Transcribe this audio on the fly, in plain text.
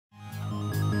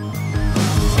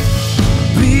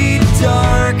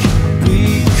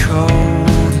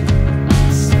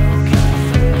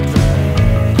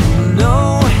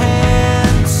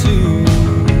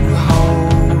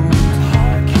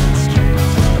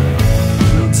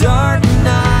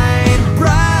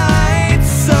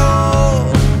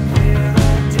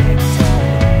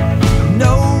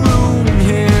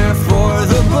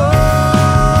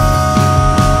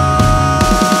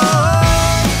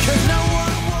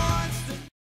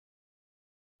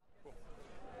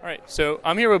All right, so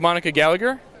I'm here with Monica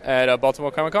Gallagher at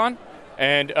Baltimore Comic Con,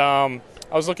 and I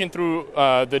was looking through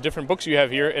the different books you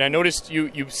have here, and I noticed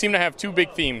you seem to have two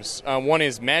big themes. One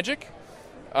is magic,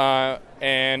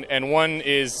 and one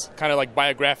is kind of like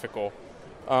biographical.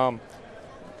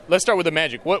 Let's start with the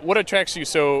magic. What attracts you?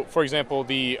 So, for example,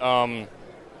 the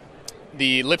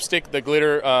lipstick, the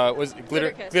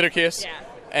Glitterkiss, yeah.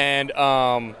 And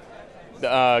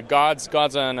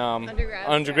gods on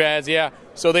undergrads, yeah.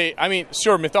 So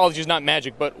sure, mythology is not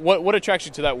magic, but what attracts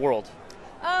you to that world?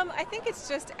 I think it's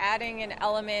just adding an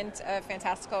element of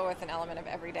fantastical with an element of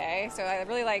everyday. So I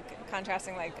really like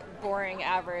contrasting like boring,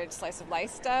 average slice of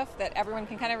life stuff that everyone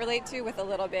can kind of relate to with a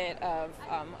little bit of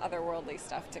otherworldly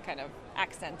stuff to kind of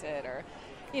accent it, or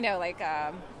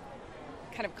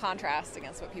kind of contrast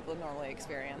against what people normally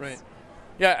experience. Right.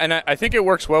 Yeah, and I think it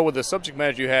works well with the subject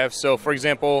matter you have. So, for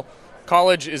example,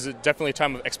 college is definitely a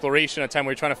time of exploration, a time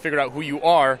where you're trying to figure out who you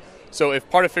are. So if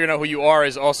part of figuring out who you are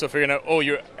is also figuring out,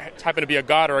 you happen to be a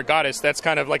god or a goddess, that's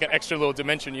kind of like an extra little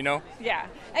dimension, you know? Yeah.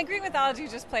 And Greek mythology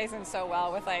just plays in so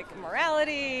well with like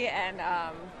morality and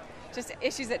just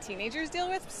issues that teenagers deal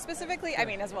with specifically. I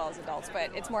mean, as well as adults,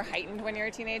 but it's more heightened when you're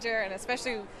a teenager, and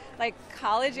especially like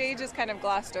college age is kind of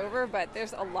glossed over, but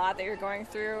there's a lot that you're going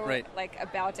through, right, like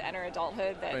about to enter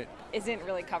adulthood that right, isn't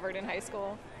really covered in high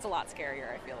school. It's a lot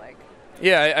scarier, I feel like.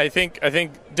 Yeah, I think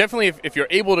definitely if you're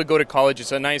able to go to college,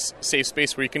 it's a nice safe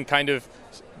space where you can kind of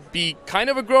be kind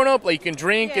of a grown up. Like you can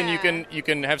drink, yeah, and you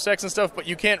can have sex and stuff, but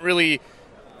you can't really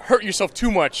hurt yourself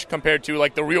too much compared to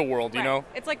like the real world, you right, know?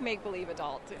 It's like make believe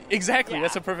adult. Exactly, yeah,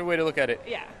 that's a perfect way to look at it.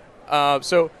 Yeah.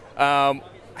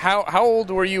 How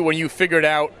old were you when you figured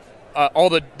out all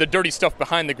the dirty stuff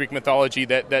behind the Greek mythology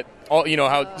that all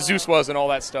how Zeus was and all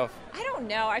that stuff? I don't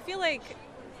know. I feel like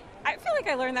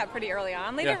I learned that pretty early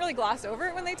on. They didn't really gloss over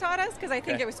it when they taught us, because I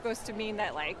think it was supposed to mean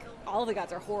that like all the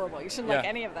gods are horrible. You shouldn't like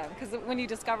any of them, because when you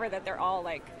discover that they're all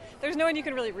like, there's no one you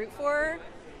can really root for.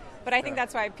 But I think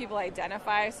that's why people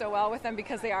identify so well with them,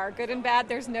 because they are good and bad.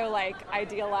 There's no like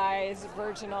idealized,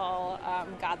 virginal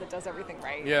god that does everything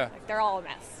right. Yeah, like, they're all a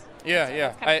mess. Yeah, so yeah.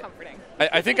 It's kind of comforting.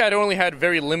 I think I'd only had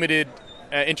very limited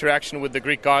interaction with the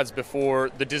Greek gods before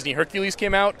the Disney Hercules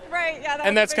came out. Right, yeah.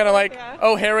 And that's kind of like,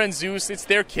 Hera and Zeus, it's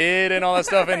their kid and all that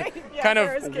stuff, and yeah, kind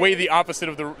of way the opposite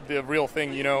of the real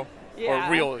thing, you know, yeah,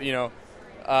 or real, you know.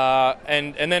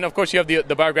 And then, of course, you have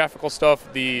the biographical stuff.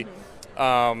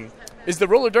 Is the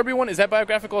roller derby one, is that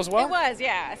biographical as well? It was,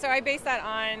 yeah. So I based that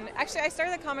on, actually I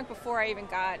started the comic before I even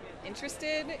got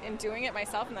interested in doing it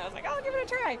myself, and then I was like, I'll give it a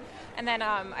try. And then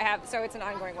so it's an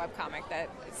ongoing webcomic that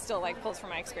still like pulls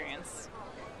from my experience.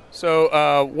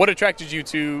 So what attracted you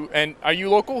to, and are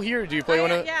you local here? Do you play one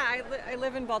of the... Yeah, I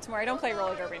live in Baltimore. I don't play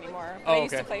roller derby anymore, but I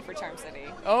used to play for Charm City.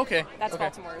 Oh, okay. That's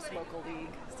Baltimore's local league.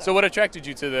 So what attracted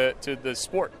you to the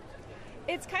sport?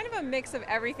 It's kind of a mix of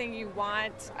everything you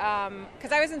want,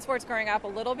 because I was in sports growing up a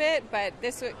little bit, but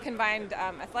this combined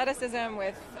athleticism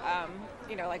with,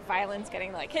 like violence,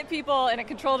 getting to like hit people in a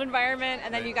controlled environment,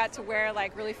 and then you got to wear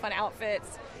like really fun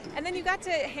outfits, and then you got to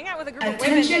hang out with a group of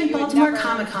women. Attention, Baltimore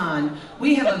Comic Con.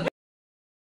 We have a...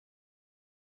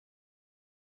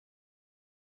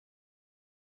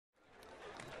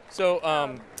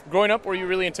 So, growing up, were you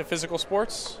really into physical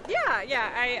sports? Yeah.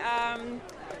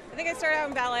 I think I started out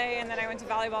in ballet, and then I went to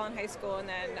volleyball in high school, and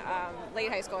then late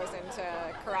high school I was into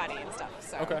karate and stuff.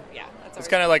 So yeah, it's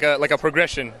kind of like a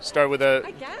progression. Start with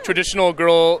a traditional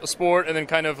girl sport, and then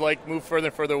kind of like move further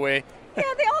and further away. Yeah,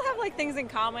 they all have like things in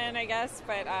common, I guess.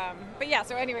 But yeah.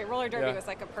 So anyway, roller derby was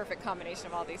like a perfect combination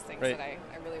of all these things that I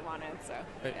really wanted. So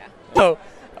yeah.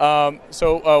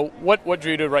 So what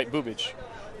drew you to write Boobage?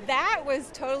 That was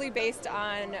totally based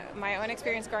on my own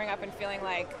experience growing up and feeling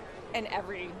like, and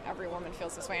every woman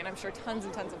feels this way, and I'm sure tons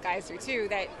and tons of guys do too,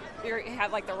 that you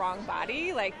have like the wrong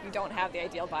body, like you don't have the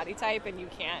ideal body type and you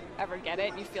can't ever get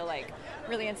it, and you feel like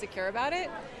really insecure about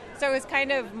it. So it was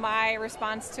kind of my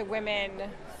response to women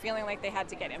feeling like they had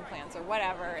to get implants or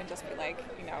whatever, and just be like,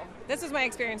 this was my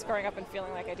experience growing up and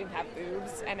feeling like I didn't have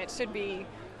boobs, and it should be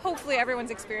hopefully everyone's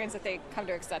experience that they come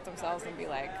to accept themselves and be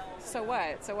like, so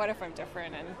what? So what if I'm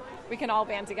different? And we can all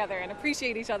band together and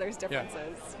appreciate each other's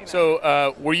differences. Yeah.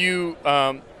 So were you,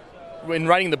 in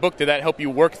writing the book, did that help you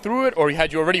work through it, or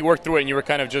had you already worked through it and you were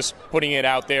kind of just putting it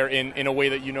out there in a way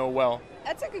that you know well?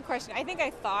 That's a good question. I think I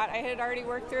thought I had already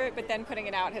worked through it, but then putting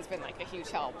it out has been like a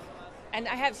huge help. And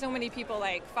I have so many people,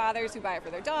 like fathers who buy it for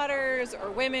their daughters,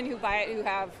 or women who buy it who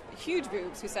have huge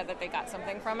boobs who said that they got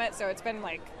something from it. So it's been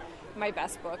like my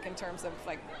best book in terms of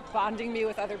like bonding me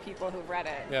with other people who've read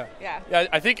it. Yeah.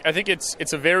 I think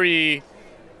it's a very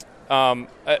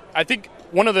I think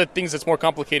one of the things that's more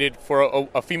complicated for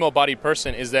a female-bodied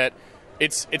person is that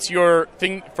it's your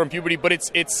thing from puberty, but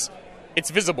it's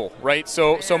visible, right?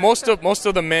 So most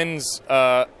of the men's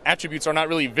attributes are not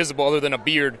really visible other than a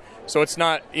beard. So it's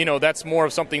not, that's more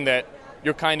of something that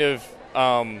you're kind of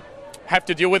have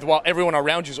to deal with while everyone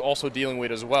around you is also dealing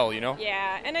with as well,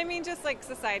 Yeah, and I mean, just like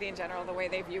society in general, the way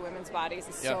they view women's bodies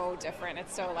is so different.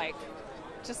 It's so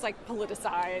just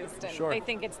politicized, and they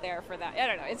think it's there for that. I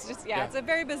don't know. It's just, it's a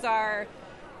very bizarre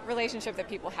relationship that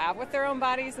people have with their own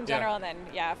bodies in general, and then,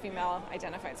 female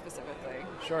identified specifically.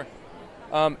 Sure.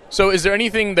 So is there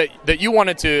anything that you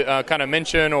wanted to kind of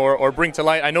mention or bring to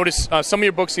light? I noticed some of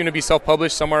your books seem to be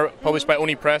self-published. Some are published by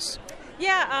Oni Press.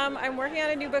 Yeah, I'm working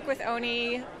on a new book with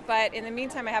Oni, but in the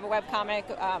meantime, I have a webcomic,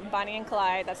 Bonnie and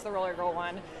Clyde, that's the roller girl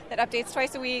one, that updates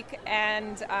twice a week,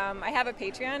 and I have a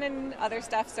Patreon and other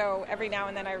stuff, so every now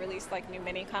and then I release new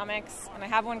mini comics, and I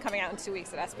have one coming out in 2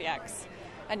 weeks at SPX,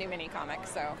 a new mini comic,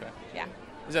 so yeah.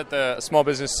 Is that the Small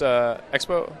Business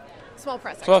Expo? Small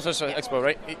Press Expo. Small Press Expo,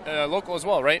 right? Local as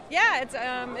well, right? Yeah, it's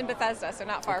in Bethesda, so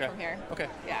not far from here. Okay.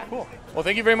 Yeah. Cool. Well,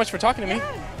 thank you very much for talking to me.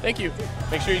 Thank you.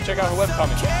 Make sure you check out her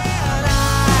webcomic.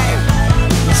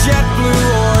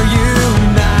 JetBlue or you